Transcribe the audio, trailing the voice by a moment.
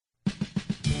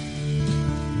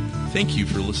Thank you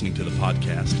for listening to the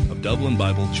podcast of Dublin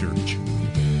Bible Church.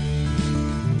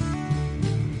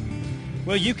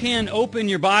 Well, you can open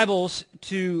your Bibles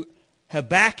to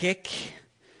Habakkuk.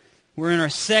 We're in our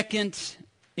second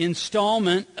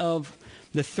installment of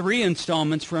the three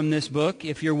installments from this book.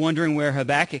 If you're wondering where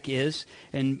Habakkuk is,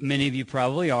 and many of you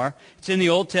probably are, it's in the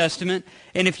Old Testament.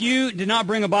 And if you did not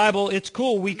bring a Bible, it's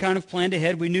cool. We kind of planned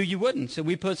ahead. We knew you wouldn't. So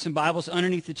we put some Bibles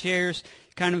underneath the chairs,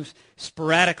 kind of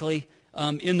sporadically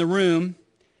in the room.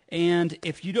 And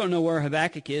if you don't know where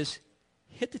Habakkuk is,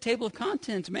 hit the table of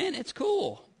contents, man. It's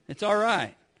cool. It's all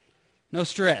right. No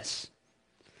stress.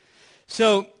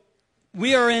 So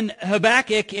we are in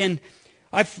Habakkuk, and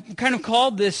I've kind of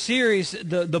called this series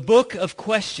the Book of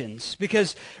Questions,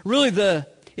 because really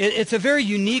it's a very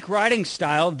unique writing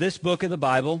style, this book of the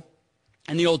Bible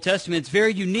and the Old Testament. It's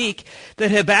very unique that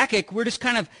Habakkuk, we're just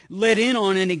kind of let in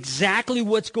on exactly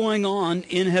what's going on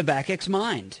in Habakkuk's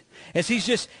mind, as he's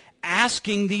just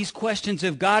asking these questions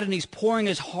of God, and he's pouring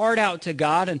his heart out to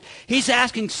God, and he's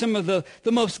asking some of the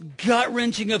most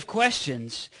gut-wrenching of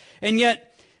questions. And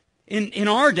yet, in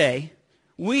our day,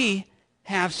 we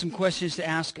have some questions to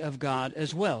ask of God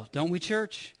as well, don't we,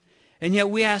 church? And yet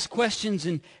we ask questions,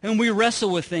 and we wrestle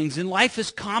with things, and life is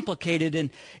complicated,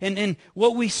 and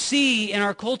what we see in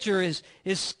our culture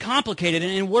is complicated,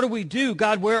 and what do we do?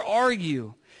 God, where are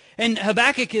you? And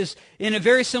Habakkuk is in a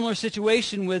very similar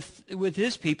situation with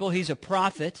his people. He's a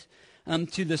prophet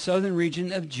to the southern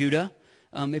region of Judah.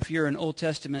 If you're an Old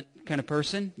Testament kind of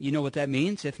person, you know what that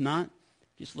means. If not,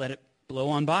 just let it blow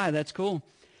on by. That's cool.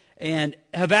 And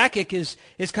Habakkuk is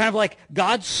kind of like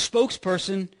God's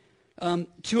spokesperson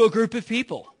to a group of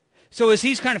people. So as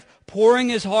he's kind of pouring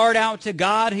his heart out to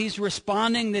God, he's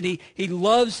responding that he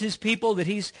loves his people, that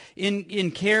he's in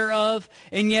care of,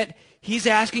 and yet he's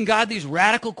asking God these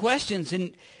radical questions.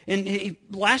 And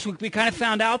last week we kind of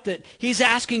found out that he's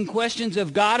asking questions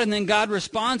of God, and then God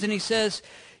responds and he says,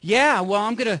 yeah, well,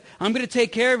 I'm gonna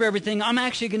take care of everything. I'm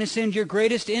actually going to send your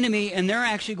greatest enemy, and they're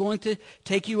actually going to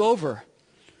take you over.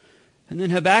 And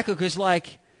then Habakkuk is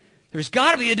like, there's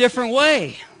got to be a different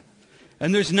way.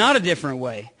 And there's not a different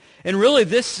way. And really,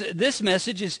 this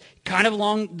message is kind of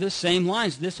along the same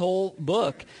lines. This whole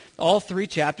book, all three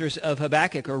chapters of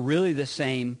Habakkuk are really the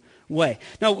same way.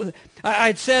 Now,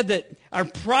 I'd said that I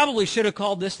probably should have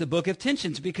called this the Book of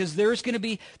Tensions, because there's going to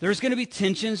be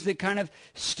tensions that kind of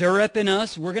stir up in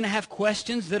us. We're going to have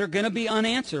questions that are going to be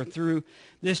unanswered through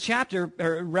this chapter,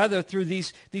 or rather through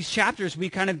these chapters we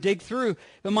kind of dig through.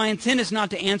 But my intent is not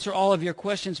to answer all of your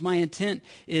questions. My intent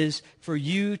is for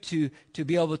you to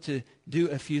be able to do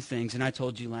a few things. And I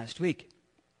told you last week,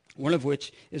 one of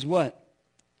which is what?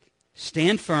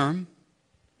 Stand firm.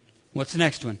 What's the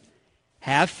next one?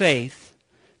 Have faith,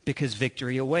 because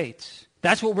victory awaits.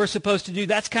 That's what we're supposed to do.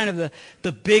 That's kind of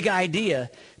the big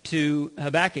idea to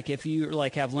Habakkuk. If you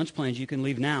have lunch plans, you can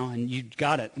leave now, and you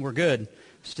got it. We're good.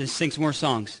 Just sing some more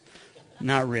songs.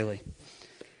 Not really.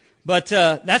 But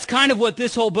that's kind of what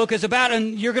this whole book is about,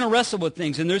 and you're going to wrestle with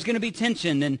things, and there's going to be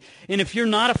tension. And if you're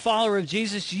not a follower of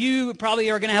Jesus, you probably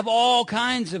are going to have all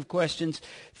kinds of questions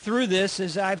through this,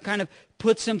 as I've kind of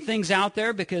put some things out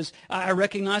there, because I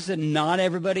recognize that not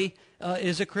everybody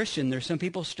is a Christian. There's some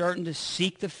people starting to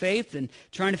seek the faith and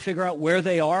trying to figure out where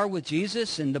they are with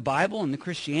Jesus and the Bible and the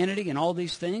Christianity and all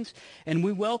these things, and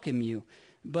we welcome you.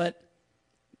 But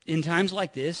in times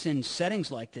like this, in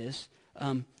settings like this,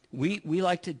 we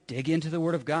like to dig into the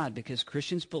Word of God, because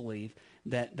Christians believe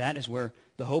that is where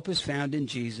the hope is found in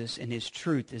Jesus, and his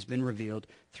truth has been revealed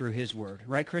through his Word.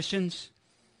 Right, Christians?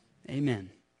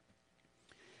 Amen.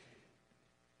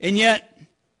 And yet,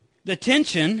 the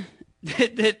tension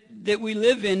that we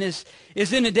live in is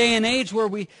in a day and age where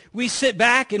we sit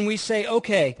back and we say,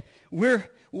 okay,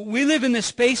 we live in the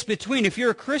space between. If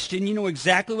you're a Christian, you know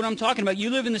exactly what I'm talking about.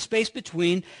 You live in the space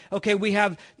between. Okay, we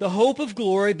have the hope of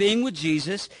glory being with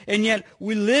Jesus, and yet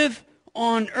we live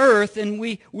on earth, and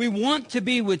we want to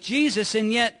be with Jesus,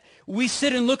 and yet we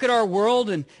sit and look at our world,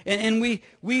 and we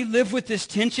live with this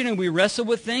tension, and we wrestle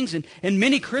with things, and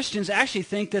many Christians actually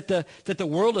think that the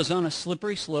world is on a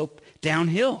slippery slope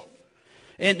downhill.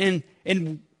 And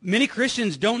many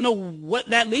Christians don't know what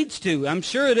that leads to. I'm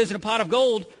sure it isn't a pot of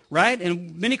gold, right?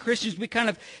 And many Christians, we kind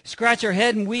of scratch our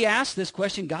head and we ask this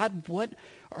question, God, what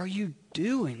are you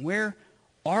doing? Where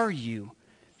are you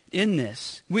in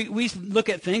this? We look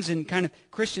at things, and kind of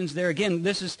Christians there again,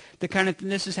 this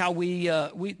is how we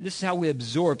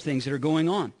absorb things that are going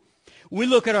on. We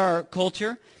look at our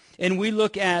culture, and we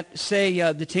look at, say,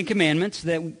 the Ten Commandments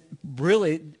that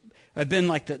really have been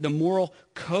like the moral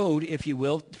code, if you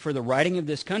will, for the writing of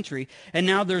this country. And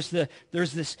now there's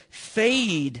this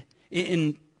fade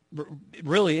in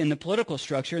really in the political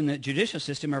structure and the judicial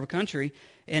system of our country,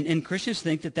 and Christians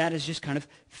think that is just kind of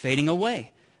fading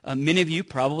away. Many of you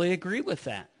probably agree with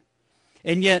that.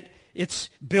 And yet it's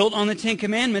built on the Ten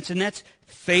Commandments, and that's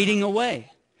fading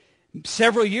away.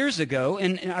 Several years ago,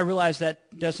 and I realize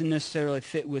that doesn't necessarily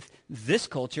fit with this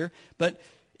culture, but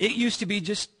it used to be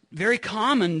just very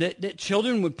common that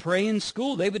children would pray in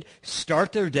school. They would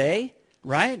start their day,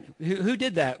 right? Who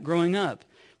did that growing up?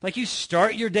 Like, you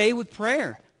start your day with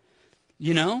prayer,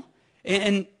 you know?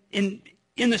 And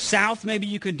in the South, maybe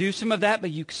you could do some of that,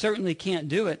 but you certainly can't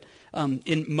do it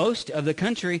in most of the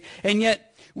country. And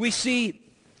yet we see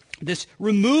this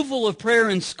removal of prayer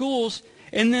in schools,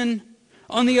 and then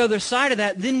on the other side of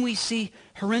that, then we see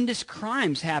horrendous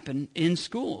crimes happen in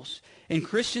schools. And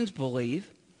Christians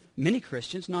believe, many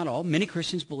Christians, not all, many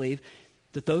Christians believe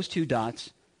that those two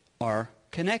dots are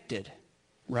connected,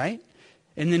 right?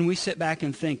 And then we sit back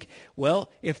and think, well,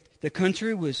 if the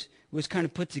country was kind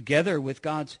of put together with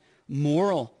God's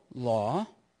moral law,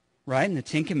 right, and the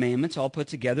Ten Commandments all put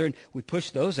together, and we push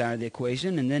those out of the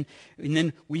equation, and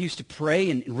then we used to pray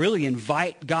and really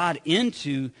invite God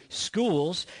into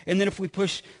schools, and then if we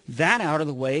push that out of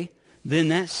the way, then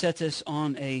that sets us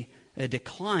on a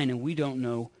decline, and we don't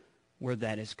know where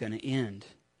that is going to end.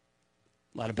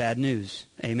 A lot of bad news.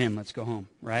 Amen. Let's go home,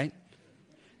 right?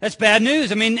 That's bad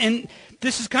news. I mean, and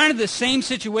this is kind of the same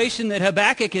situation that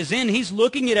Habakkuk is in. He's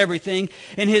looking at everything,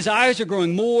 and his eyes are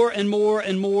growing more and more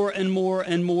and more and more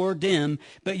and more dim,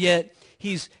 but yet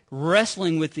he's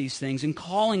wrestling with these things and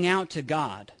calling out to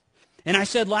God. And I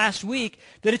said last week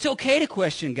that it's okay to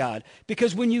question God,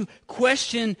 because when you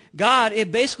question God,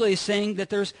 it basically is saying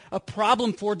that there's a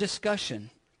problem for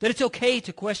discussion, that it's okay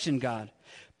to question God.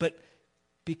 But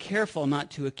be careful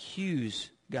not to accuse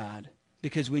God.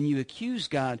 Because when you accuse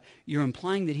God, you're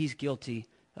implying that he's guilty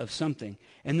of something.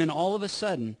 And then all of a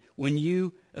sudden, when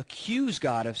you accuse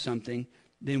God of something,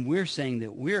 then we're saying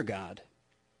that we're God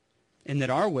and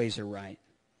that our ways are right.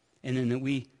 And then that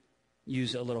we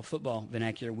use a little football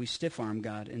vernacular, we stiff-arm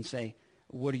God and say,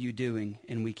 what are you doing?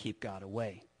 And we keep God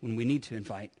away when we need to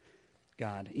invite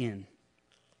God in.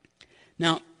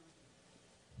 Now,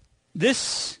 the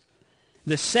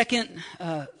second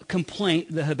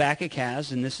complaint that Habakkuk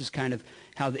has, and this is kind of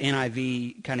how the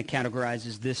NIV kind of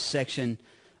categorizes this section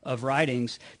of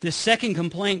writings, this second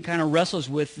complaint kind of wrestles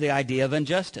with the idea of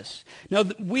injustice. Now,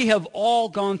 we have all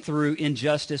gone through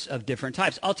injustice of different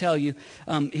types. I'll tell you,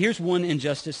 here's one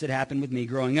injustice that happened with me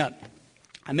growing up.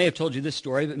 I may have told you this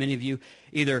story, but many of you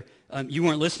either you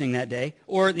weren't listening that day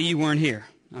or that you weren't here.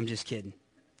 I'm just kidding.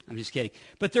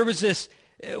 But there was this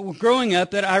growing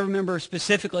up that I remember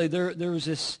specifically, there was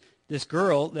this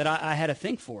girl that I had a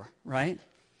thing for, right?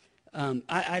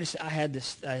 I had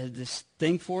this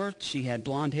thing for her. She had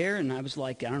blonde hair, and I was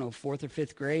like, I don't know, 4th or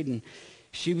 5th grade, and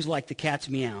she was like the cat's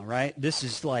meow, right? This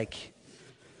is like,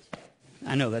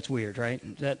 I know that's weird, right?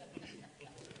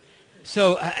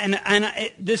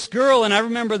 This girl, and I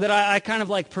remember that I kind of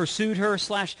like pursued her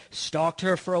 / stalked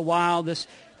her for a while. This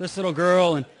little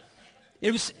girl, and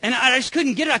it was, and I just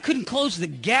couldn't get it. I couldn't close the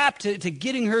gap to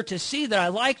getting her to see that I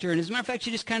liked her. And as a matter of fact,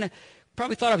 she just kind of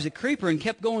probably thought I was a creeper and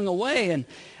kept going away. And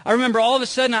I remember all of a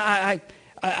sudden I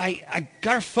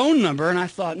got her phone number, and I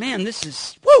thought, man, this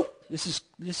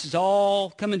is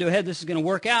all coming to a head. This is going to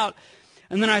work out.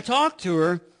 And then I talked to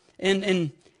her,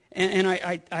 and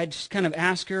I just kind of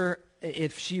asked her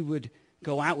if she would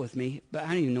go out with me. But I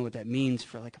don't even know what that means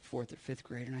for like a 4th or 5th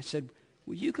grader. And I said,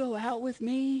 will you go out with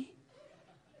me?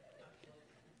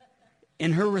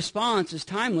 And her response is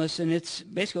timeless, and it's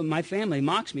basically my family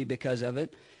mocks me because of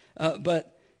it.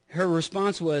 But her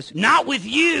response was, not with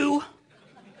you.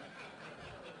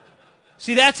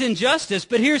 See, that's injustice,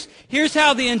 but here's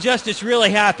how the injustice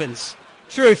really happens,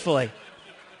 truthfully.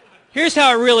 Here's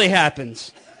how it really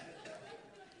happens.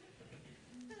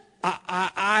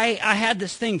 I had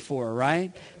this thing for her,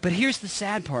 right? But here's the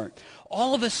sad part.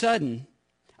 All of a sudden,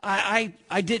 I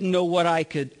didn't know what I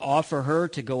could offer her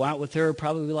to go out with her,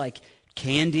 probably like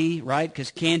candy, right?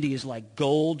 Because candy is like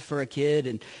gold for a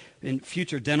kid, and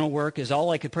future dental work is all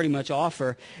I could pretty much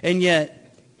offer. And yet,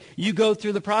 you go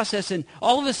through the process, and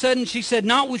all of a sudden she said,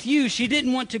 not with you. She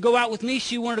didn't want to go out with me.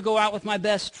 She wanted to go out with my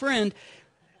best friend.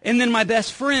 And then my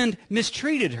best friend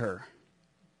mistreated her.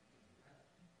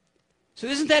 So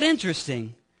isn't that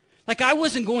interesting? Like, I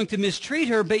wasn't going to mistreat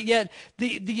her, but yet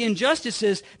the injustice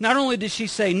is not only did she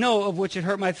say no, of which it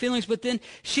hurt my feelings, but then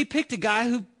she picked a guy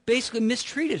who basically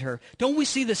mistreated her. Don't we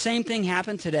see the same thing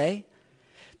happen today?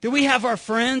 Do we have our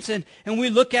friends and we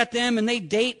look at them and they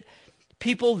date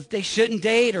people that they shouldn't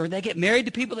date, or they get married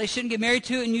to people they shouldn't get married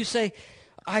to, and you say,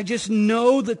 I just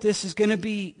know that this is going to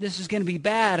be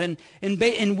bad.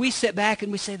 And we sit back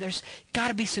and we say, there's got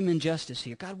to be some injustice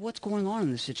here. God, what's going on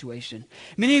in this situation?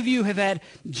 Many of you have had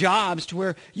jobs to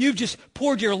where you've just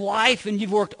poured your life and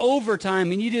you've worked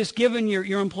overtime and you've just given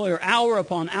your employer hour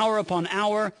upon hour upon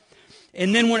hour.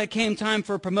 And then when it came time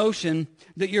for a promotion,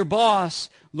 that your boss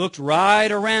looked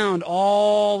right around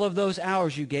all of those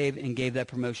hours you gave and gave that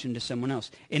promotion to someone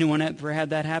else. Anyone ever had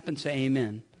that happen? Say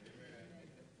amen.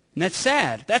 And that's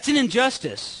sad. That's an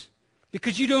injustice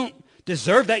because you don't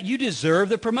deserve that. You deserve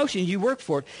the promotion. You work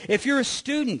for it. If you're a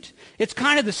student, it's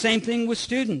kind of the same thing with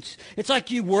students. It's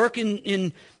like you work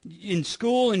in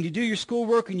school and you do your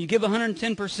schoolwork and you give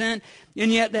 110%,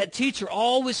 and yet that teacher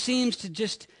always seems to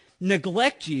just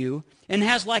neglect you and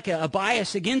has like a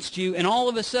bias against you, and all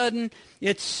of a sudden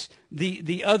it's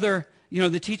the other,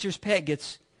 the teacher's pet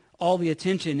gets all the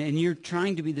attention, and you're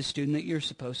trying to be the student that you're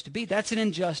supposed to be. That's an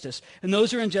injustice, and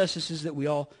those are injustices that we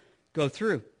all go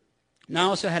through. And I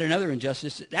also had another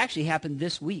injustice that actually happened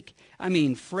this week. I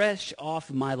mean, fresh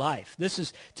off my life.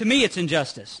 To me, it's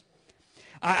injustice.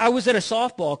 I was at a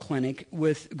softball clinic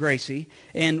with Gracie,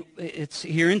 and it's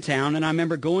here in town, and I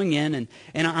remember going in,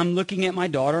 and I'm looking at my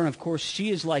daughter, and of course she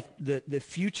is like the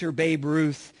future Babe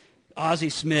Ruth, Ozzie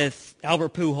Smith,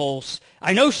 Albert Pujols.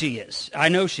 I know she is.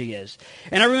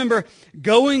 And I remember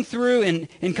going through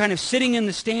and kind of sitting in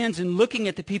the stands and looking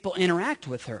at the people interact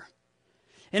with her.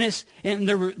 And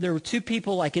there were two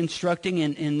people like instructing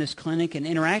in this clinic and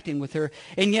interacting with her,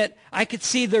 and yet I could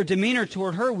see their demeanor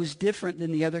toward her was different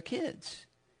than the other kids.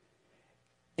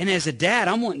 And as a dad,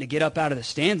 I'm wanting to get up out of the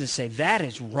stands and say, that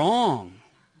is wrong.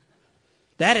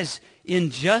 That is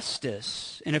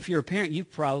injustice. And if you're a parent,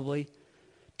 you've probably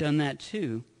done that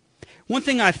too. One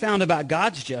thing I found about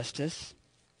God's justice,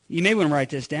 you may want to write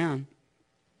this down.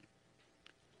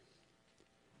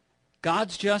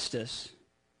 God's justice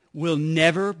will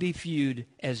never be viewed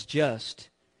as just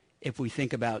if we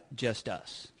think about just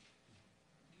us.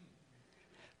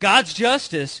 God's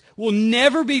justice will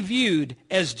never be viewed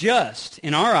as just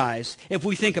in our eyes if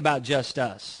we think about just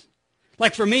us.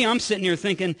 Like for me, I'm sitting here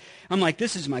thinking, I'm like,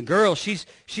 this is my girl. She's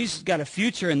got a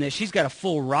future in this. She's got a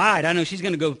full ride. I know she's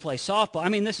going to go play softball. I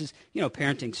mean, this is,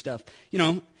 parenting stuff,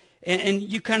 and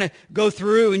you kind of go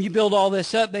through and you build all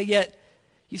this up. But yet,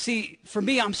 you see, for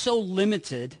me, I'm so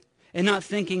limited and not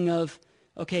thinking of,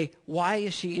 okay, why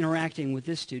is she interacting with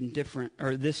this student different,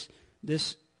 or this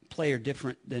player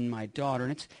different than my daughter?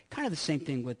 And it's kind of the same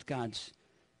thing with God's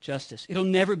justice. It'll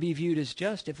never be viewed as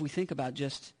just if we think about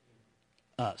just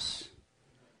us.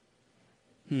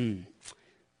 We'll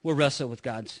wrestle with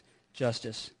God's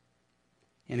justice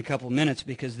in a couple of minutes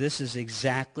because this is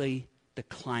exactly the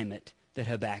climate that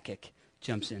Habakkuk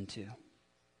jumps into.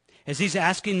 As he's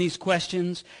asking these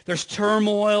questions, there's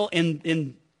turmoil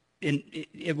in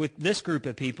with this group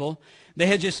of people. They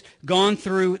had gone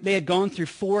through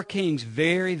 4 kings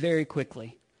very, very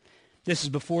quickly. This is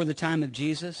before the time of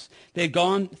Jesus. They had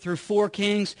gone through 4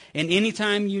 kings, and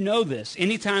anytime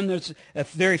anytime there's a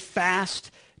very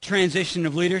fast transition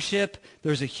of leadership,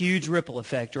 there's a huge ripple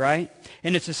effect, right?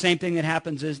 And it's the same thing that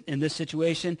happens in this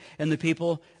situation, and the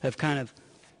people have kind of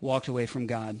walked away from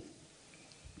God.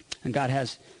 And God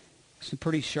has some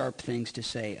pretty sharp things to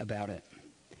say about it.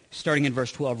 Starting in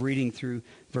verse 12, reading through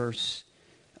verse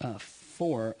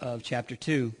 4 of chapter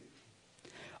 2.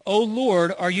 O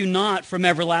Lord, are you not from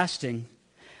everlasting?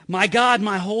 My God,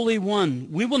 my Holy One,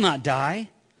 we will not die.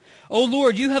 O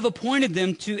Lord, you have appointed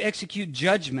them to execute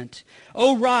judgment.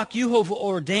 O Rock, you have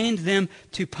ordained them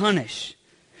to punish.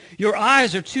 Your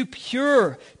eyes are too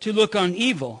pure to look on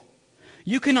evil.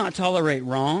 You cannot tolerate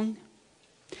wrong.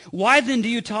 Why then do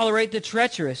you tolerate the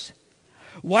treacherous?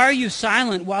 Why are you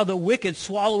silent while the wicked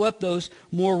swallow up those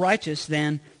more righteous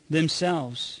than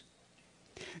themselves?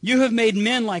 You have made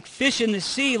men like fish in the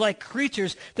sea, like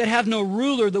creatures that have no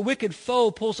ruler. The wicked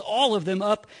foe pulls all of them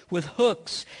up with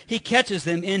hooks. He catches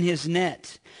them in his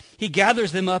net. He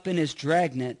gathers them up in his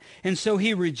dragnet, and so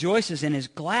he rejoices and is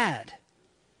glad.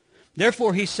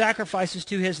 Therefore he sacrifices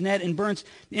to his net and burns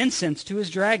incense to his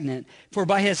dragnet. For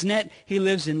by his net he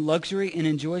lives in luxury and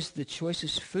enjoys the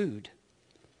choicest food.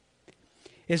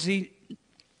 Is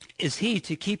he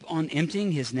to keep on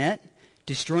emptying his net,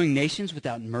 destroying nations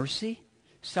without mercy?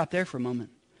 Stop there for a moment.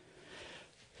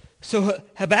 So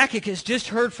Habakkuk has just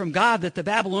heard from God that the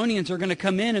Babylonians are going to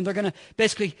come in and they're going to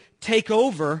basically take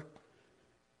over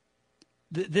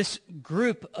this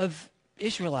group of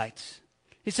Israelites.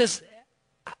 He says,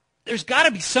 there's got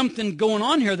to be something going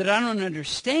on here that I don't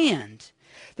understand.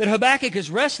 That Habakkuk is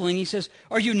wrestling. He says,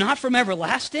 are you not from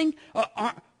everlasting?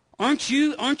 Aren't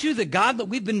you the God that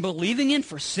we've been believing in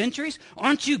for centuries?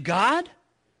 Aren't you God?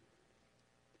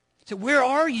 So where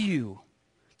are you?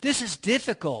 This is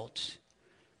difficult.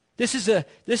 This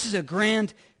is a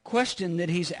grand question that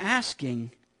he's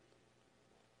asking.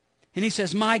 And he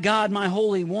says, my God, my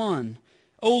Holy One,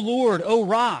 O Lord, O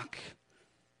Rock.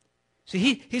 So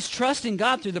he's trusting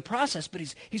God through the process, but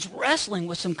he's wrestling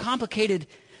with some complicated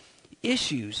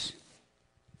issues.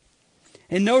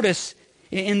 And notice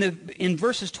in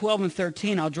verses 12 and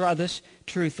 13, I'll draw this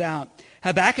truth out.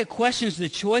 Habakkuk questions the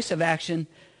choice of action,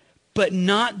 but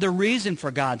not the reason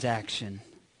for God's action.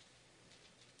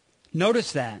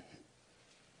 Notice that.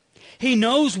 He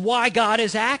knows why God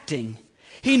is acting.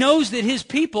 He knows that his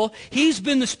people, he's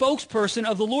been the spokesperson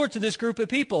of the Lord to this group of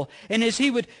people. And as he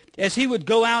would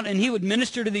go out and he would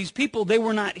minister to these people, they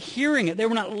were not hearing it. They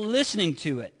were not listening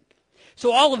to it.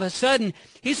 So all of a sudden,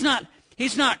 he's not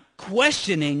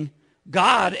questioning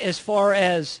God as far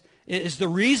as is the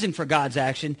reason for God's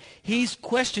action. He's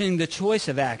questioning the choice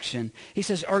of action. He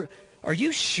says, are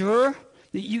you sure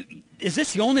that is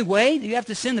this the only way? Do you have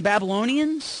to send the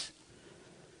Babylonians?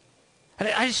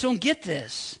 I just don't get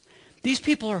this. These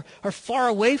people are far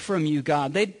away from you,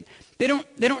 God. They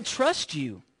don't trust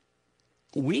you.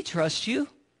 We trust you.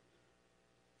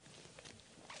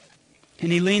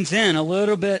 And he leans in a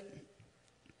little bit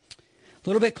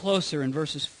closer in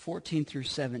verses 14 through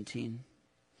 17.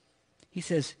 He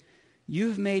says, you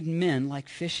have made men like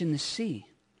fish in the sea,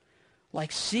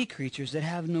 like sea creatures that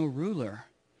have no ruler.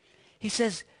 He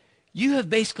says,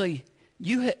 just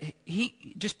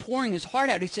pouring his heart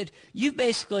out, he said, you've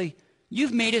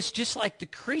made us just like the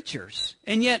creatures.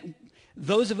 And yet,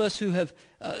 those of us who have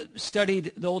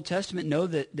studied the Old Testament know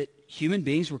that human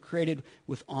beings were created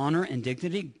with honor and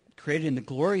dignity, created in the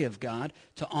glory of God,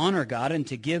 to honor God and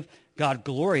to give God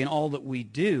glory in all that we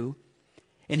do.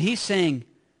 And he's saying,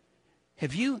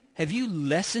 have you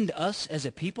lessened us as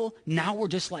a people? Now we're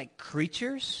just like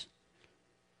creatures?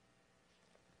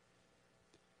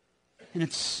 And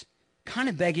it's kind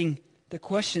of begging the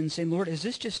question, saying, Lord, is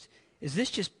this just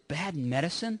bad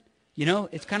medicine? You know,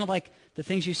 it's kind of like the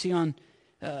things you see on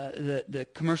the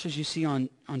commercials you see on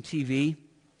TV,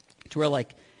 to where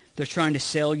like they're trying to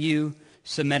sell you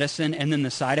some medicine and then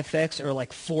the side effects are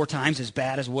like 4 times as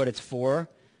bad as what it's for,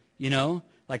 you know?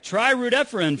 Like try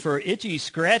Rudephren for itchy,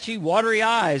 scratchy, watery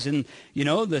eyes. And, you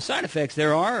know, the side effects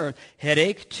there are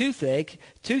headache, toothache,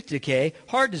 tooth decay,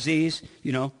 heart disease,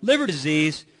 you know, liver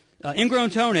disease, ingrown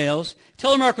toenails.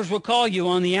 Telemarketers will call you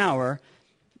on the hour,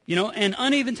 you know, and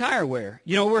uneven tire wear.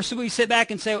 You know, where so we sit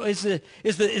back and say, well, is the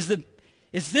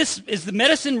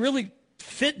medicine really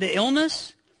fit the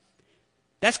illness?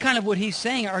 That's kind of what he's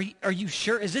saying. Are you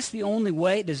sure? Is this the only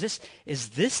way? Is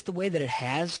this the way that it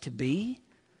has to be?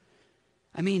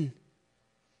 I mean,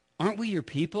 aren't we your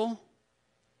people?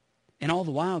 And all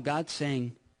the while, God's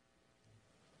saying,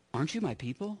 aren't you my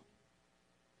people?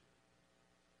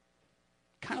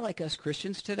 Kind of like us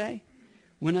Christians today.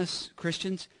 When us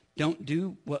Christians don't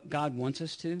do what God wants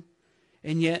us to,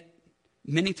 and yet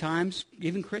many times,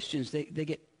 even Christians, they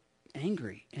get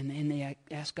angry, and they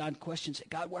ask God questions. Say,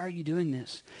 God, why are you doing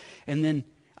this? And then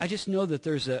I just know that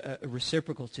there's a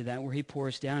reciprocal to that where he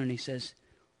pours down and he says,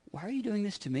 why are you doing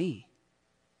this to me?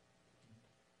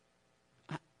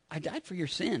 I died for your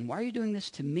sin. Why are you doing this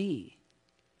to me?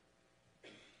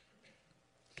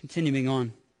 Continuing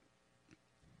on.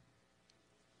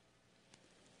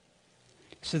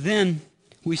 So then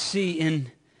we see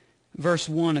in verse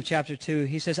 1 of chapter 2,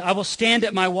 he says, I will stand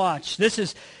at my watch. This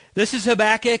is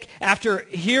Habakkuk after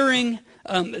hearing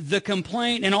the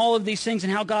complaint and all of these things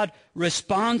and how God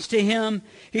responds to him.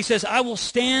 He says, I will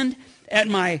stand at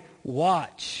my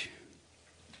watch.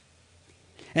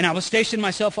 And I will station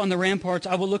myself on the ramparts.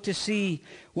 I will look to see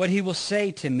what he will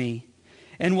say to me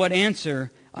and what answer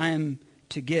I am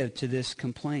to give to this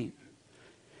complaint.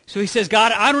 So he says,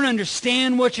 God, I don't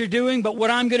understand what you're doing, but what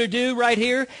I'm going to do right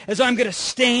here is I'm going to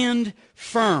stand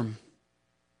firm.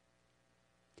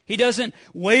 He doesn't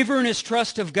waver in his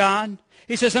trust of God.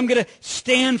 He says, I'm going to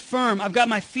stand firm. I've got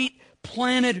my feet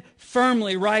planted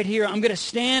firmly right here. I'm going to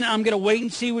stand. I'm going to wait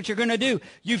and see what you're going to do.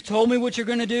 You've told me what you're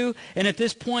going to do, and at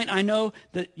this point, I know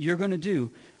that you're going to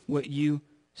do what you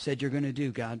said you're going to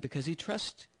do, God, because he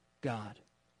trusts God.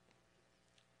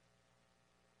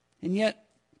 And yet,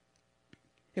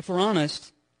 if we're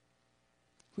honest,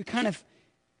 we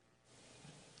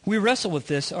wrestle with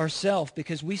this ourselves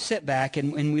because we sit back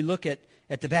and we look at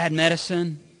the bad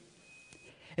medicine,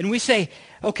 and we say,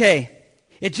 okay,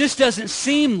 it just doesn't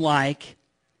seem like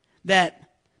that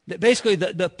basically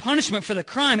the punishment for the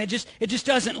crime, it just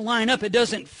doesn't line up. It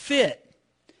doesn't fit.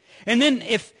 And then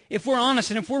if we're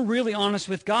honest, and if we're really honest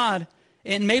with God,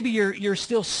 and maybe you're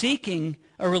still seeking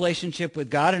a relationship with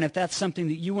God, and if that's something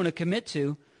that you want to commit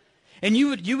to, And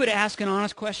you would ask an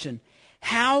honest question.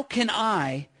 How can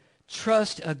I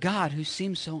trust a God who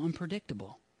seems so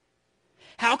unpredictable?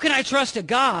 How can I trust a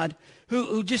God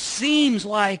who just seems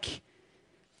like,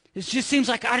 I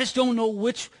just don't know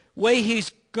which way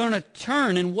he's going to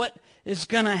turn and what is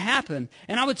going to happen?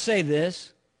 And I would say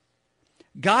this,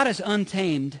 God is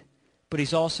untamed, but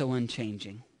he's also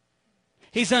unchanging.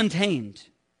 He's untamed.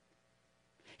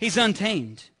 He's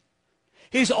untamed.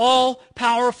 He's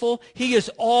all-powerful. He is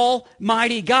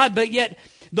almighty God, but yet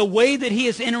the way that he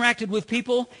has interacted with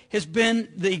people has been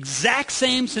the exact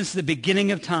same since the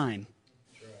beginning of time.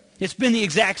 It's been the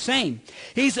exact same.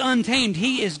 He's untamed.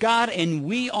 He is God, and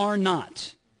we are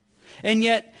not. And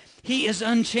yet, he is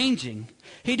unchanging.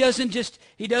 He doesn't just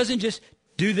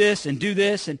do this,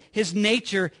 and his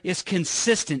nature is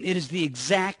consistent. It is the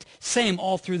exact same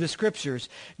all through the Scriptures.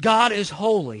 God is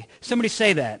holy. Somebody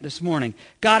say that this morning.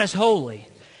 God is holy.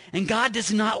 And God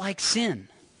does not like sin.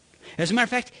 As a matter of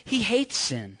fact, he hates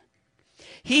sin.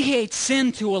 He hates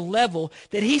sin to a level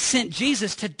that he sent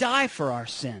Jesus to die for our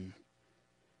sin.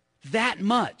 That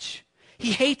much.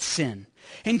 He hates sin.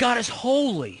 And God is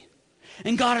holy.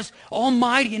 And God is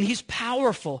almighty, and he's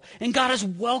powerful. And God is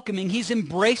welcoming. He's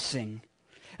embracing.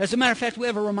 As a matter of fact, we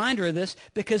have a reminder of this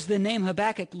because the name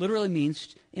Habakkuk literally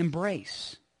means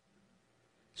embrace.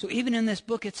 So even in this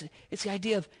book, it's the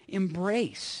idea of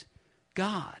embrace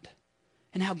God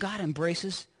and how God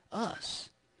embraces us.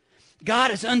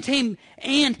 God is untamed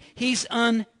and he's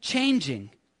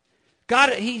unchanging.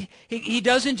 God, he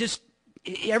doesn't just,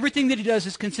 everything that he does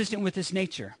is consistent with his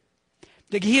nature.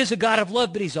 He is a God of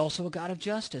love, but he's also a God of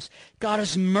justice. God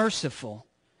is merciful.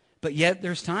 But yet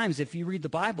there's times, if you read the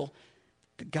Bible,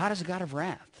 God is a God of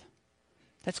wrath.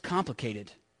 That's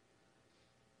complicated.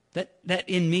 That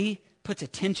in me puts a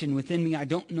tension within me. I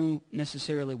don't know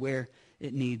necessarily where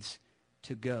it needs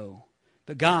to go.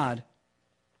 But God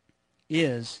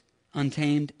is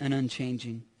untamed and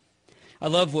unchanging. I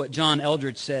love what John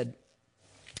Eldredge said.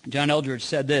 John Eldredge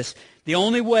said this, the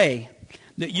only way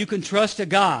that you can trust a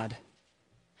God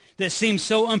that seems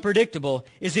so unpredictable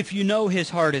is if you know his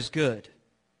heart is good.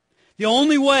 The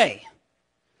only way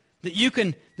that you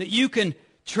can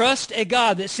trust a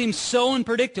God that seems so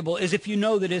unpredictable is if you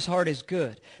know that his heart is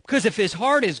good. Because if his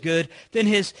heart is good, then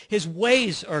his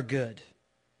ways are good.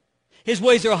 His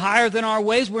ways are higher than our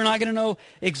ways. We're not going to know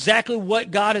exactly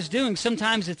what God is doing.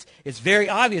 Sometimes it's very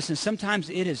obvious, and sometimes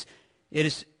it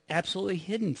is absolutely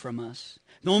hidden from us.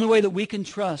 The only way that we can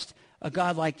trust a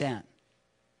God like that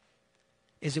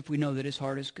is if we know that his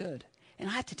heart is good. And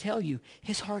I have to tell you,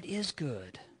 his heart is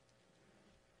good.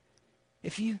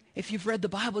 If you've read the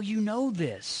Bible, you know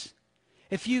this.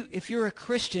 If you're a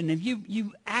Christian and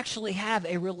you actually have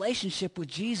a relationship with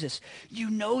Jesus, you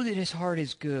know that his heart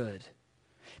is good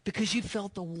because you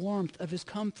felt the warmth of his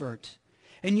comfort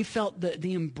and you felt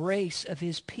the embrace of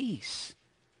his peace.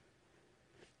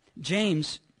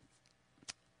 James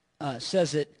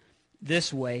says it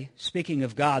this way, speaking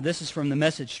of God. This is from the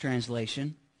Message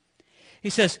translation.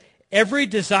 He says, every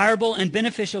desirable and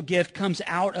beneficial gift comes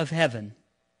out of heaven.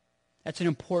 That's an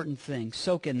important thing.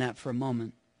 Soak in that for a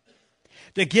moment.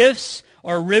 The gifts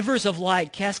are rivers of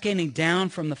light cascading down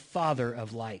from the Father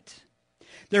of light.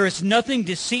 There is nothing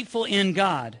deceitful in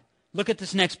God. Look at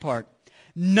this next part.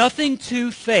 Nothing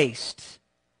two-faced.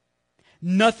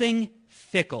 Nothing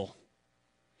fickle.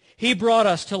 He brought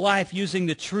us to life using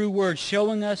the true word,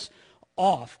 showing us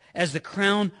off as the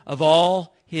crown of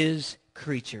all his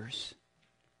creatures.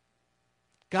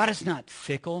 God is not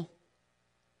fickle.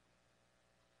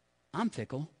 I'm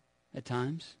fickle at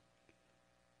times.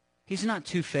 He's not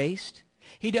two-faced.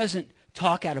 He doesn't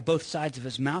talk out of both sides of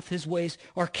his mouth. His ways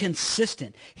are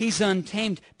consistent. He's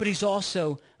untamed, but he's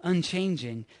also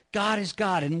unchanging. God is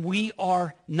God, and we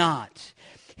are not.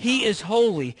 He is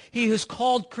holy. He has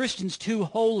called Christians to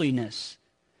holiness.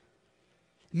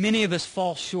 Many of us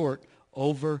fall short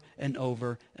over and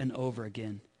over and over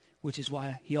again, which is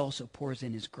why he also pours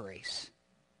in his grace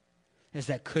as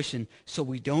that cushion so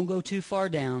we don't go too far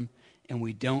down and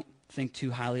we don't think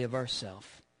too highly of ourselves.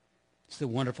 It's the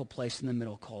wonderful place in the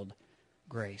middle called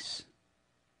grace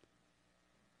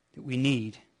that we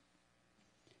need.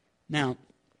 Now,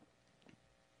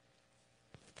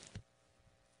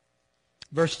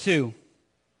 verse 2.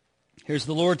 Here's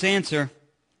the Lord's answer.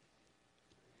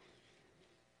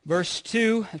 Verse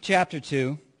 2 of chapter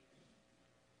 2.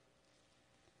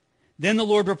 Then the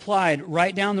Lord replied,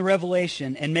 write down the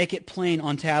revelation and make it plain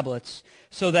on tablets,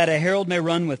 so that a herald may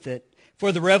run with it.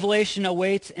 For the revelation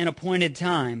awaits an appointed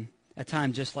time, a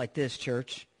time just like this,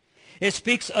 church. It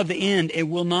speaks of the end. It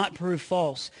will not prove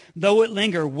false. Though it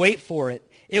linger, wait for it.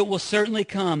 It will certainly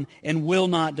come and will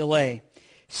not delay.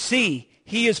 See,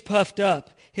 he is puffed up.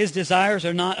 His desires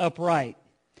are not upright.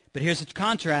 But here's the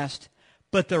contrast.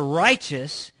 But the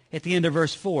righteous, at the end of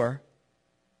verse 4,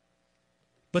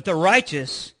 but the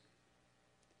righteous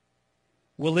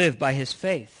will live by his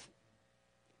faith.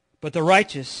 But the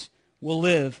righteous will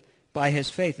live by his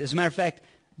faith. As a matter of fact,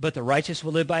 but the righteous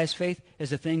will live by his faith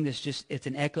is a thing that's just, it's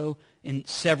an echo in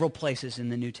several places in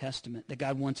the New Testament. That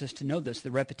God wants us to know this.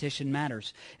 The repetition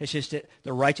matters. It's just that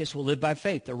the righteous will live by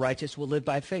faith. The righteous will live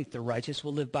by faith. The righteous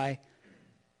will live by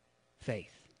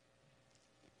faith.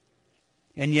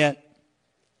 And yet,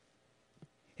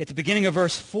 at the beginning of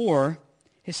verse 4,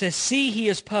 it says, see, he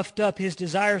is puffed up. His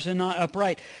desires are not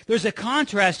upright. There's a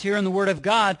contrast here in the Word of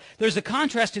God. There's a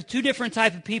contrast of two different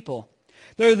types of people.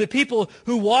 There are the people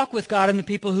who walk with God and the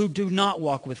people who do not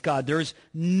walk with God. There's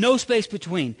no space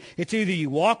between. It's either you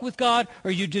walk with God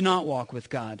or you do not walk with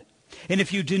God. And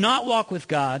if you do not walk with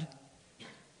God,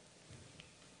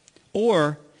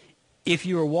 or if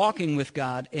you are walking with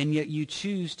God and yet you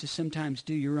choose to sometimes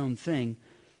do your own thing,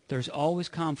 there's always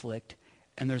conflict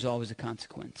and there's always a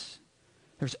consequence.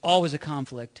 There's always a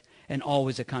conflict and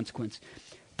always a consequence.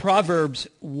 Proverbs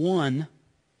 1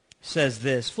 says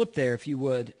this. Flip there if you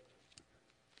would.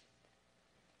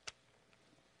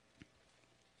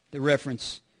 The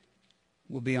reference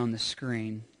will be on the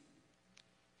screen.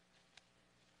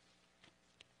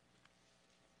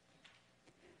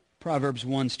 Proverbs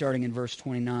 1, starting in verse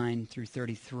 29 through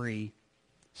 33,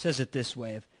 says it this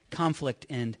way, of conflict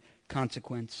and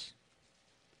consequence.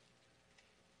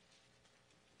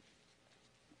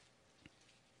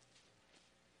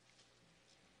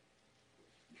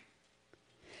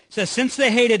 It says, since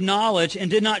they hated knowledge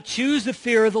and did not choose the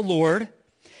fear of the Lord,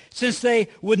 since they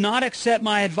would not accept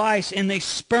my advice and they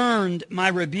spurned my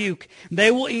rebuke, they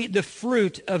will eat the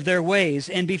fruit of their ways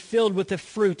and be filled with the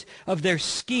fruit of their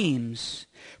schemes.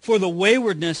 For the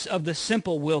waywardness of the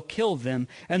simple will kill them,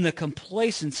 and the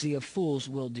complacency of fools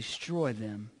will destroy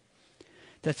them.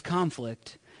 That's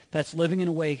conflict. That's living in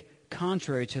a way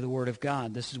contrary to the Word of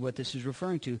God. This is what this is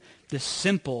referring to. The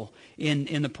simple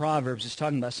in the Proverbs is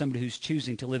talking about somebody who's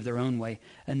choosing to live their own way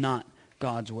and not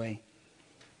God's way.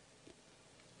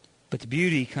 But the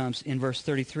beauty comes in verse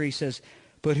 33, says,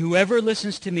 but whoever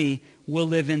listens to me will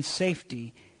live in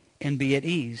safety and be at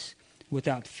ease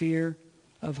without fear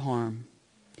of harm.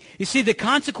 You see, the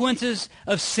consequences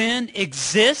of sin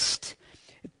exist,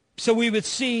 so we would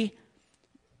see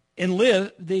and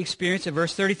live the experience of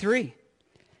verse 33.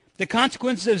 The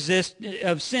consequences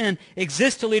of sin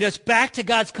exist to lead us back to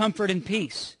God's comfort and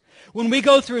peace. When we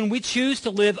go through and we choose to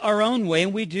live our own way,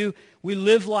 and we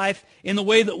live life in the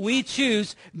way that we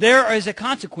choose, there is a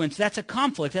consequence. That's a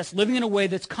conflict. That's living in a way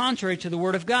that's contrary to the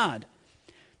Word of God.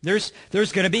 There's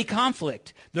going to be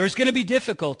conflict. There's going to be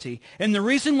difficulty. And the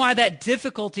reason why that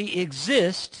difficulty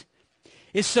exists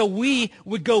is so we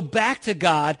would go back to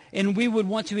God and we would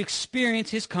want to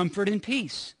experience His comfort and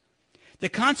peace. The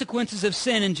consequences of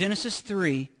sin in Genesis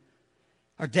 3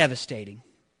 are devastating.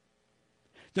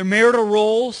 Their marital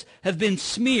roles have been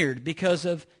smeared because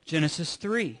of Genesis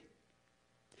 3.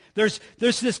 There's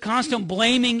this constant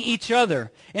blaming each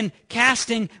other and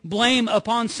casting blame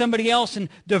upon somebody else and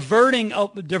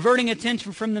diverting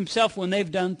attention from themselves when they've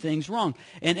done things wrong.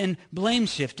 And blame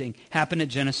shifting happened at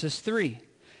Genesis 3.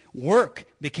 Work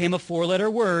became a 4-letter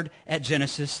word at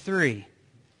Genesis 3.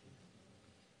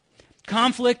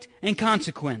 Conflict and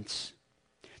consequence.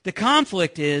 The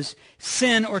conflict is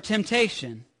sin or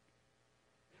temptation.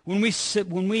 When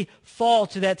we fall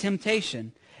to that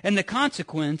temptation. And the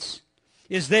consequence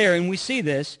is there, and we see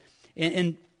this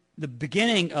in the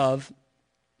beginning of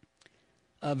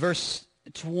verse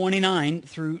 29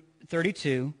 through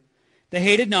 32. They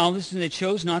hated knowledge, and they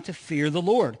chose not to fear the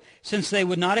Lord. Since they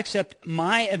would not accept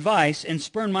my advice and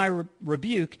spurn my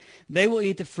rebuke, they will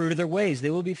eat the fruit of their ways. They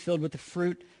will be filled with the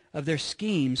fruit of their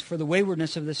schemes. For the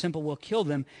waywardness of the simple will kill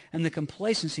them, and the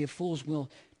complacency of fools will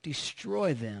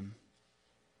destroy them.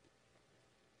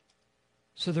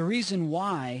 So the reason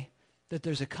why that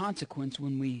there's a consequence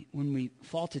when we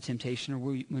fall to temptation or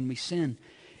when we sin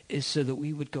is so that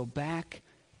we would go back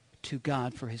to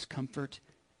God for His comfort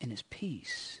and His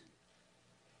peace.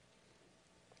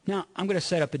 Now, I'm going to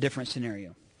set up a different scenario.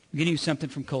 I'm giving you something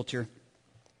from culture.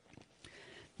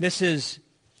 This is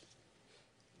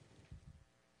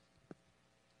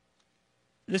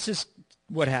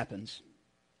what happens.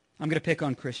 I'm going to pick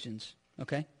on Christians,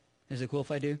 okay? Is it cool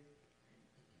if I do?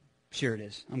 Sure it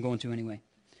is. I'm going to anyway.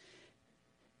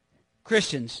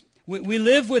 Christians, We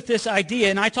live with this idea,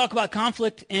 and I talk about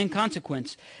conflict and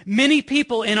consequence. Many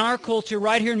people in our culture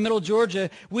right here in Middle Georgia,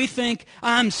 we think,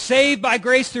 I'm saved by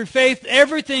grace through faith.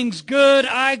 Everything's good.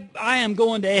 I am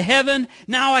going to heaven.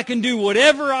 Now I can do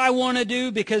whatever I want to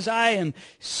do because I am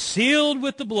sealed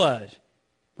with the blood.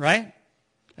 Right?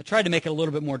 I tried to make it a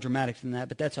little bit more dramatic than that,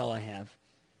 but that's all I have.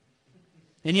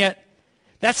 And yet,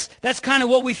 that's kind of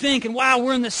what we think. And wow,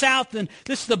 we're in the South, and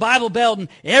this is the Bible Belt, and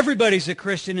everybody's a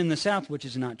Christian in the South, which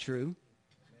is not true.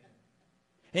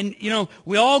 And,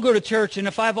 we all go to church, and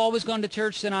if I've always gone to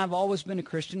church, then I've always been a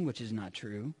Christian, which is not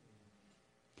true.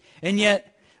 And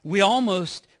yet, we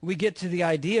get to the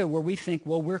idea where we think,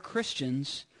 well, we're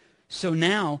Christians, so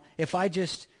now if I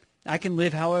can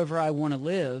live however I want to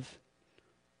live,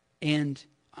 and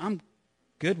I'm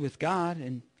good with God,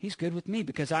 and he's good with me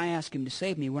because I asked him to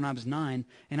save me when I was 9,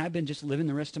 and I've been just living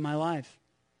the rest of my life.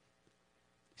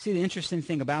 See, the interesting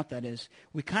thing about that is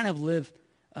we kind of live,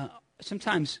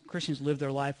 sometimes Christians live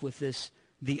their life with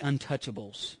the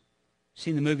untouchables.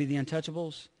 Seen the movie The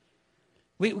Untouchables?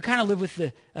 We kind of live with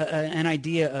an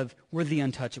idea of we're the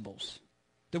untouchables,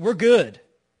 that we're good.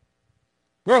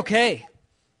 We're okay.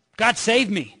 God saved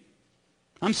me.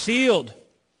 I'm sealed.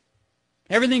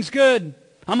 Everything's good.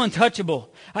 I'm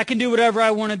untouchable. I can do whatever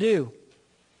I want to do.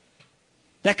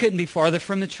 That couldn't be farther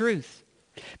from the truth.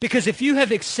 Because if you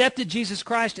have accepted Jesus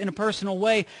Christ in a personal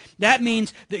way, that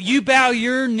means that you bow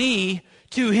your knee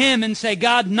to him and say,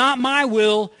 God, not my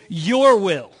will, your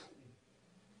will.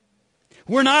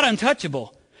 We're not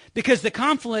untouchable because the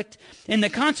conflict and the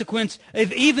consequence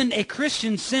of even a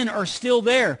Christian sin are still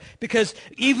there. Because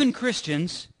even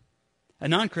Christians, a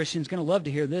non-Christian is going to love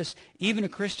to hear this, even a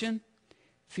Christian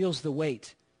feels the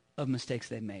weight of mistakes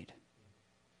they've made.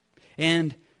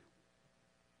 And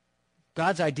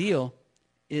God's ideal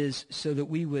is so that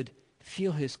we would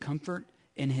feel his comfort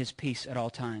and his peace at all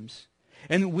times.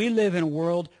 And we live in a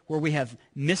world where we have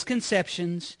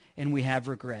misconceptions and we have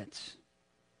regrets.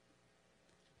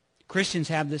 Christians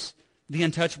have the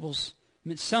untouchables. I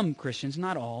mean, some Christians,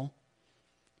 not all,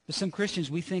 but some Christians,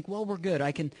 we think, well, we're good.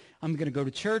 I'm going to go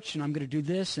to church and I'm going to do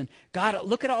this. And God,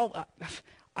 look at all...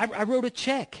 I wrote a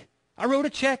check.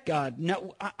 God.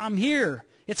 No, I'm here.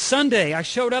 It's Sunday. I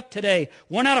showed up today.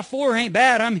 1 out of 4 ain't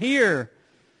bad. I'm here.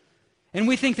 And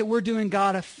we think that we're doing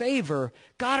God a favor.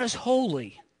 God is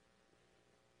holy.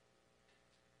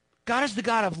 God is the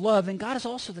God of love, and God is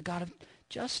also the God of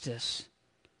justice.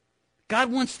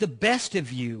 God wants the best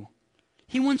of you.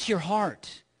 He wants your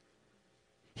heart.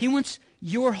 He wants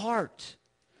your heart.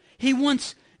 He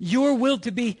wants your will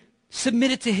to be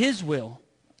submitted to his will.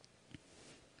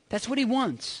 That's what he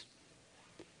wants.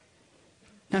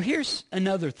 Now here's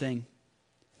another thing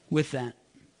with that.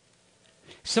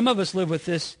 Some of us live with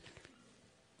this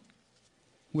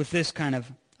kind of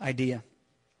idea.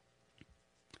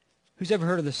 Who's ever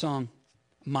heard of the song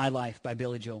My Life by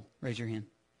Billy Joel? Raise your hand.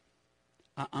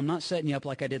 I'm not setting you up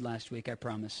like I did last week, I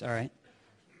promise, all right?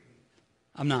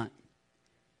 I'm not.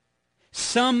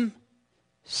 Some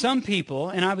people,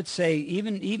 and I would say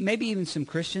maybe even some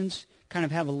Christians kind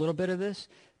of have a little bit of this,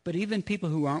 but even people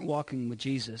who aren't walking with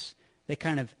Jesus, they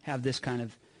kind of have this kind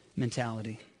of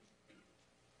mentality.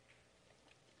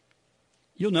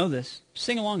 You'll know this.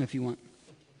 Sing along if you want.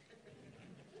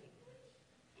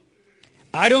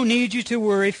 I don't need you to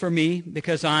worry for me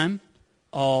because I'm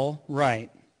all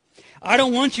right. I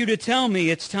don't want you to tell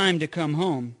me it's time to come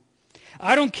home.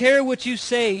 I don't care what you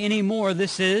say anymore.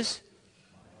 This is,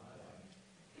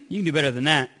 you can do better than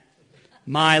that,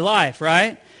 my life,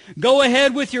 right? Go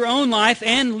ahead with your own life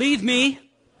and leave me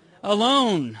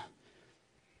alone.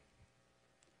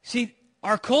 See,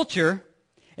 our culture,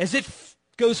 as it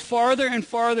goes farther and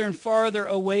farther and farther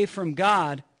away from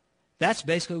God, that's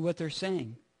basically what they're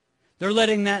saying. They're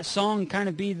letting that song kind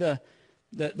of be the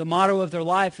motto of their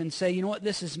life and say, you know what,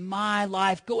 this is my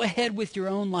life. Go ahead with your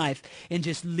own life and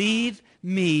just leave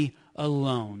me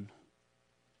alone.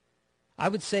 I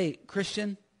would say,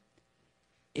 Christian,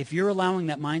 if you're allowing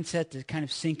that mindset to kind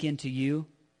of sink into you,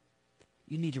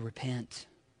 you need to repent.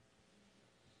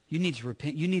 You need to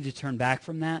repent. You need to turn back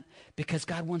from that because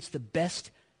God wants the best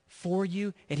for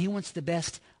you and he wants the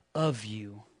best of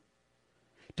you.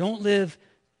 Don't live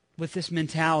with this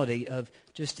mentality of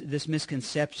just this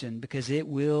misconception because it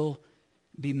will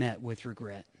be met with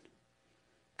regret.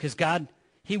 Because God,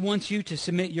 he wants you to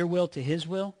submit your will to his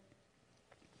will.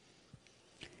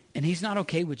 And he's not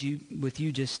okay with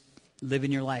you just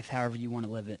living your life however you want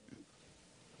to live it.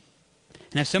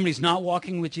 And if somebody's not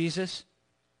walking with Jesus,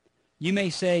 you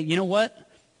may say, you know what?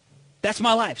 That's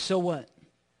my life. So what?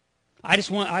 I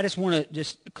just want to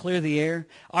just clear the air.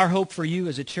 Our hope for you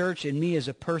as a church and me as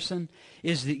a person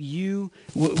is that you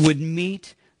would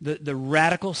meet the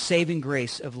radical saving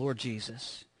grace of Lord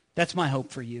Jesus. That's my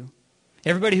hope for you.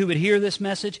 Everybody who would hear this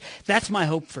message, that's my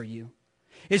hope for you,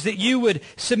 is that you would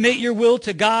submit your will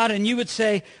to God and you would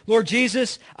say, Lord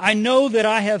Jesus, I know that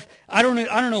I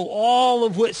don't know all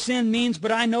of what sin means,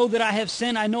 but I know that I have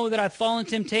sinned. I know that I've fallen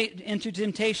into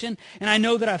temptation, and I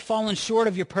know that I've fallen short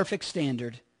of your perfect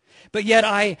standard. But yet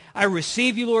I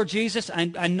receive you, Lord Jesus.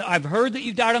 I've heard that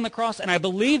you died on the cross, and I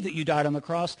believe that you died on the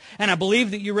cross, and I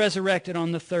believe that you resurrected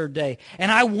on the third day.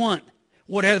 And I want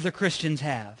what other Christians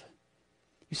have.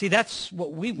 You see, that's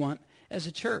what we want as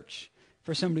a church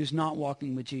for somebody who's not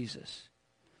walking with Jesus.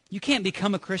 You can't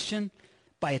become a Christian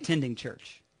by attending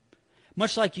church,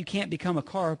 much like you can't become a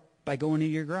car by going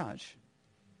into your garage.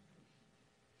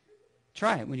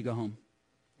 Try it when you go home,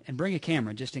 and bring a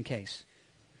camera just in case.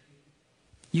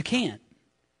 You can't.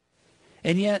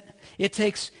 And yet, it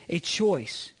takes a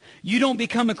choice. You don't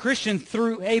become a Christian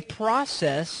through a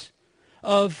process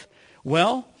of,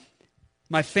 well,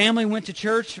 my family went to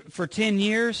church for 10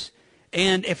 years,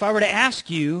 and if I were to ask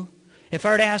you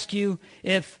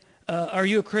if are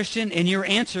you a Christian, and your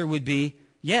answer would be,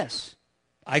 yes,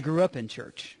 I grew up in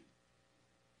church.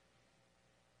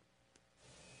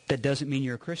 That doesn't mean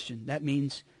you're a Christian. That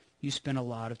means you spent a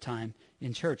lot of time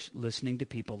in church listening to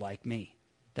people like me.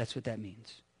 That's what that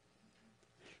means.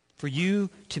 For you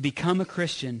to become a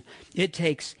Christian, it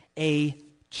takes a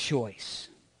choice.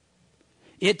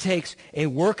 It takes a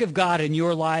work of God in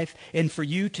your life, and for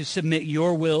you to submit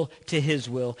your will to his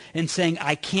will, and saying,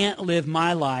 I can't live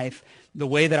my life the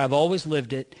way that I've always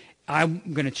lived it.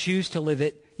 I'm going to choose to live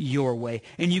it your way.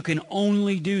 And you can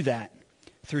only do that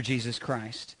through Jesus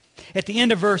Christ. At the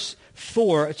end of verse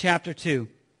 4 of chapter 2,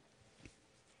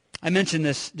 I mentioned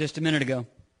this just a minute ago.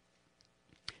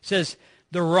 It says,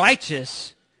 the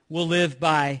righteous will live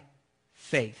by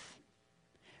faith.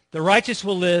 The righteous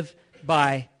will live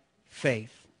by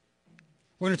faith.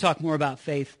 We're going to talk more about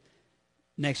faith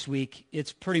next week.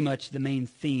 It's pretty much the main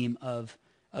theme of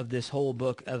this whole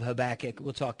book of Habakkuk.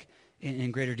 We'll talk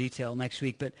in greater detail next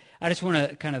week, but I just want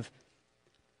to kind of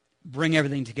bring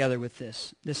everything together with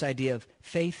this idea of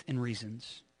faith and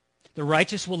reasons. The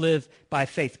righteous will live by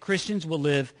faith. Christians will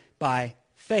live by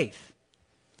faith.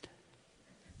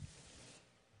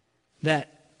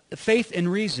 That faith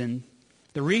and reason,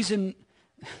 the reason,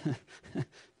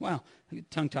 wow,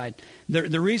 tongue-tied.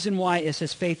 The reason why it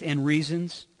says faith and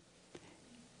reasons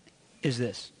is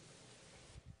this.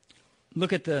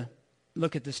 Look at the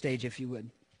stage, if you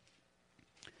would.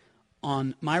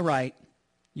 On my right,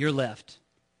 your left,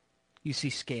 you see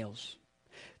scales.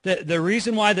 The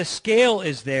reason why the scale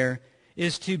is there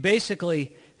is to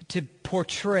basically to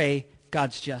portray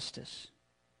God's justice.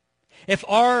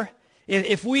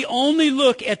 If we only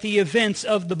look at the events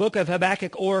of the book of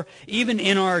Habakkuk, or even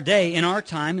in our day, in our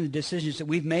time, and the decisions that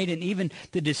we've made, and even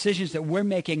the decisions that we're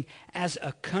making as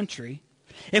a country,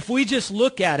 if we just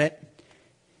look at it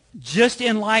just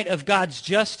in light of God's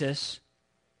justice,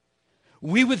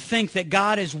 we would think that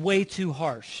God is way too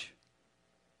harsh,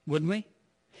 wouldn't we?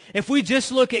 If we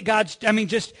just look at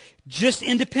just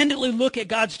independently look at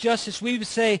God's justice, we would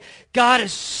say, God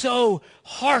is so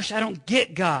harsh, I don't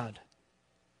get God.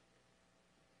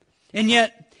 And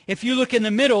yet, if you look in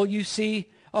the middle, you see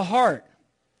a heart,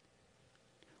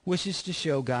 which is to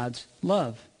show God's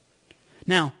love.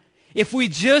 Now, if we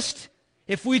just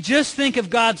think of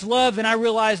God's love, and I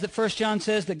realize that 1 John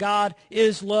says that God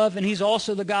is love, and he's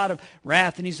also the God of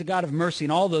wrath, and he's the God of mercy,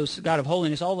 and all those, God of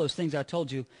holiness, all those things I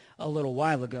told you a little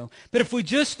while ago. But if we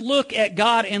just look at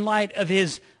God in light of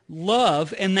his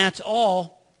love, and that's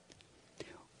all,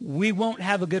 we won't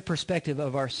have a good perspective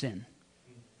of our sin.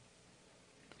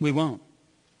 We won't.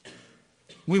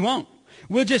 We won't.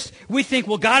 We think,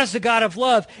 well, God is the God of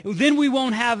love. Then we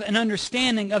won't have an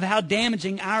understanding of how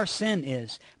damaging our sin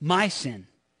is. My sin.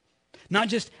 Not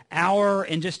just our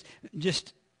and just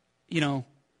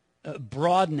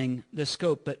broadening the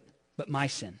scope, but my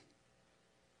sin.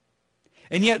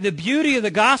 And yet the beauty of the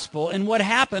gospel and what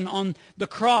happened on the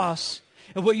cross,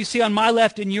 and what you see on my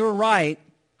left and your right,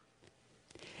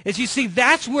 is you see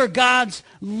that's where God's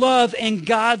love and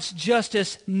God's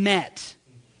justice met.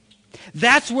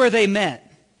 That's where they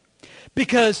met.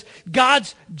 Because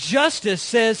God's justice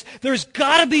says there's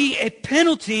got to be a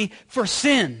penalty for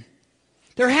sin.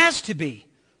 There has to be.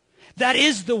 That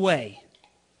is the way.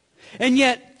 And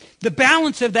yet, the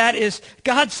balance of that is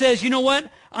God says, you know what?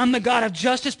 I'm the God of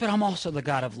justice, but I'm also the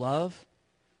God of love.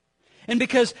 And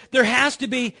because there has to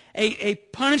be a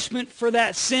punishment for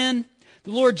that sin,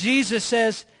 the Lord Jesus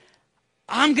says,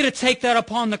 I'm going to take that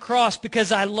upon the cross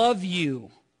because I love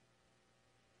you.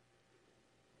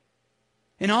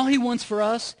 And all he wants for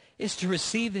us is to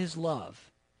receive his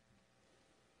love.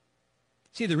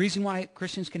 See, the reason why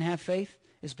Christians can have faith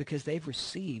is because they've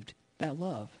received that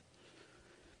love.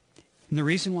 And the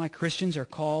reason why Christians are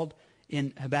called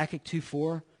in Habakkuk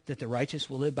 2:4 that the righteous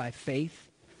will live by faith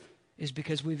is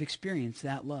because we've experienced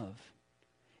that love.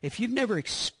 If you've never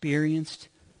experienced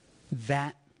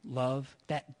that love,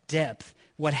 that depth,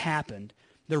 what happened,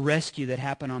 the rescue that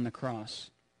happened on the cross,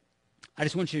 I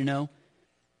just want you to know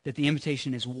that the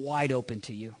invitation is wide open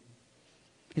to you.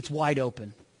 It's wide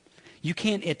open. You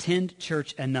can't attend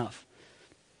church enough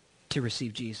to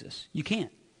receive Jesus. You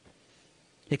can't.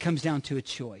 It comes down to a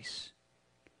choice.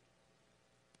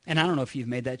 And I don't know if you've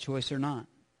made that choice or not.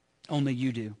 Only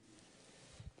you do.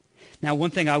 Now,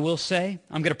 one thing I will say,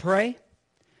 I'm going to pray.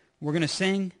 We're going to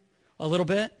sing a little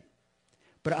bit.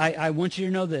 But I want you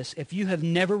to know this. If you have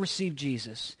never received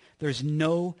Jesus, there's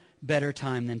no better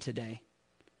time than today.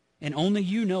 And only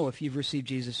you know if you've received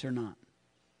Jesus or not.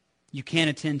 You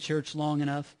can't attend church long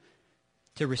enough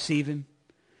to receive him.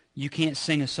 You can't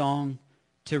sing a song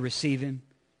to receive him.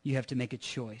 You have to make a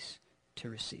choice to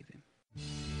receive him.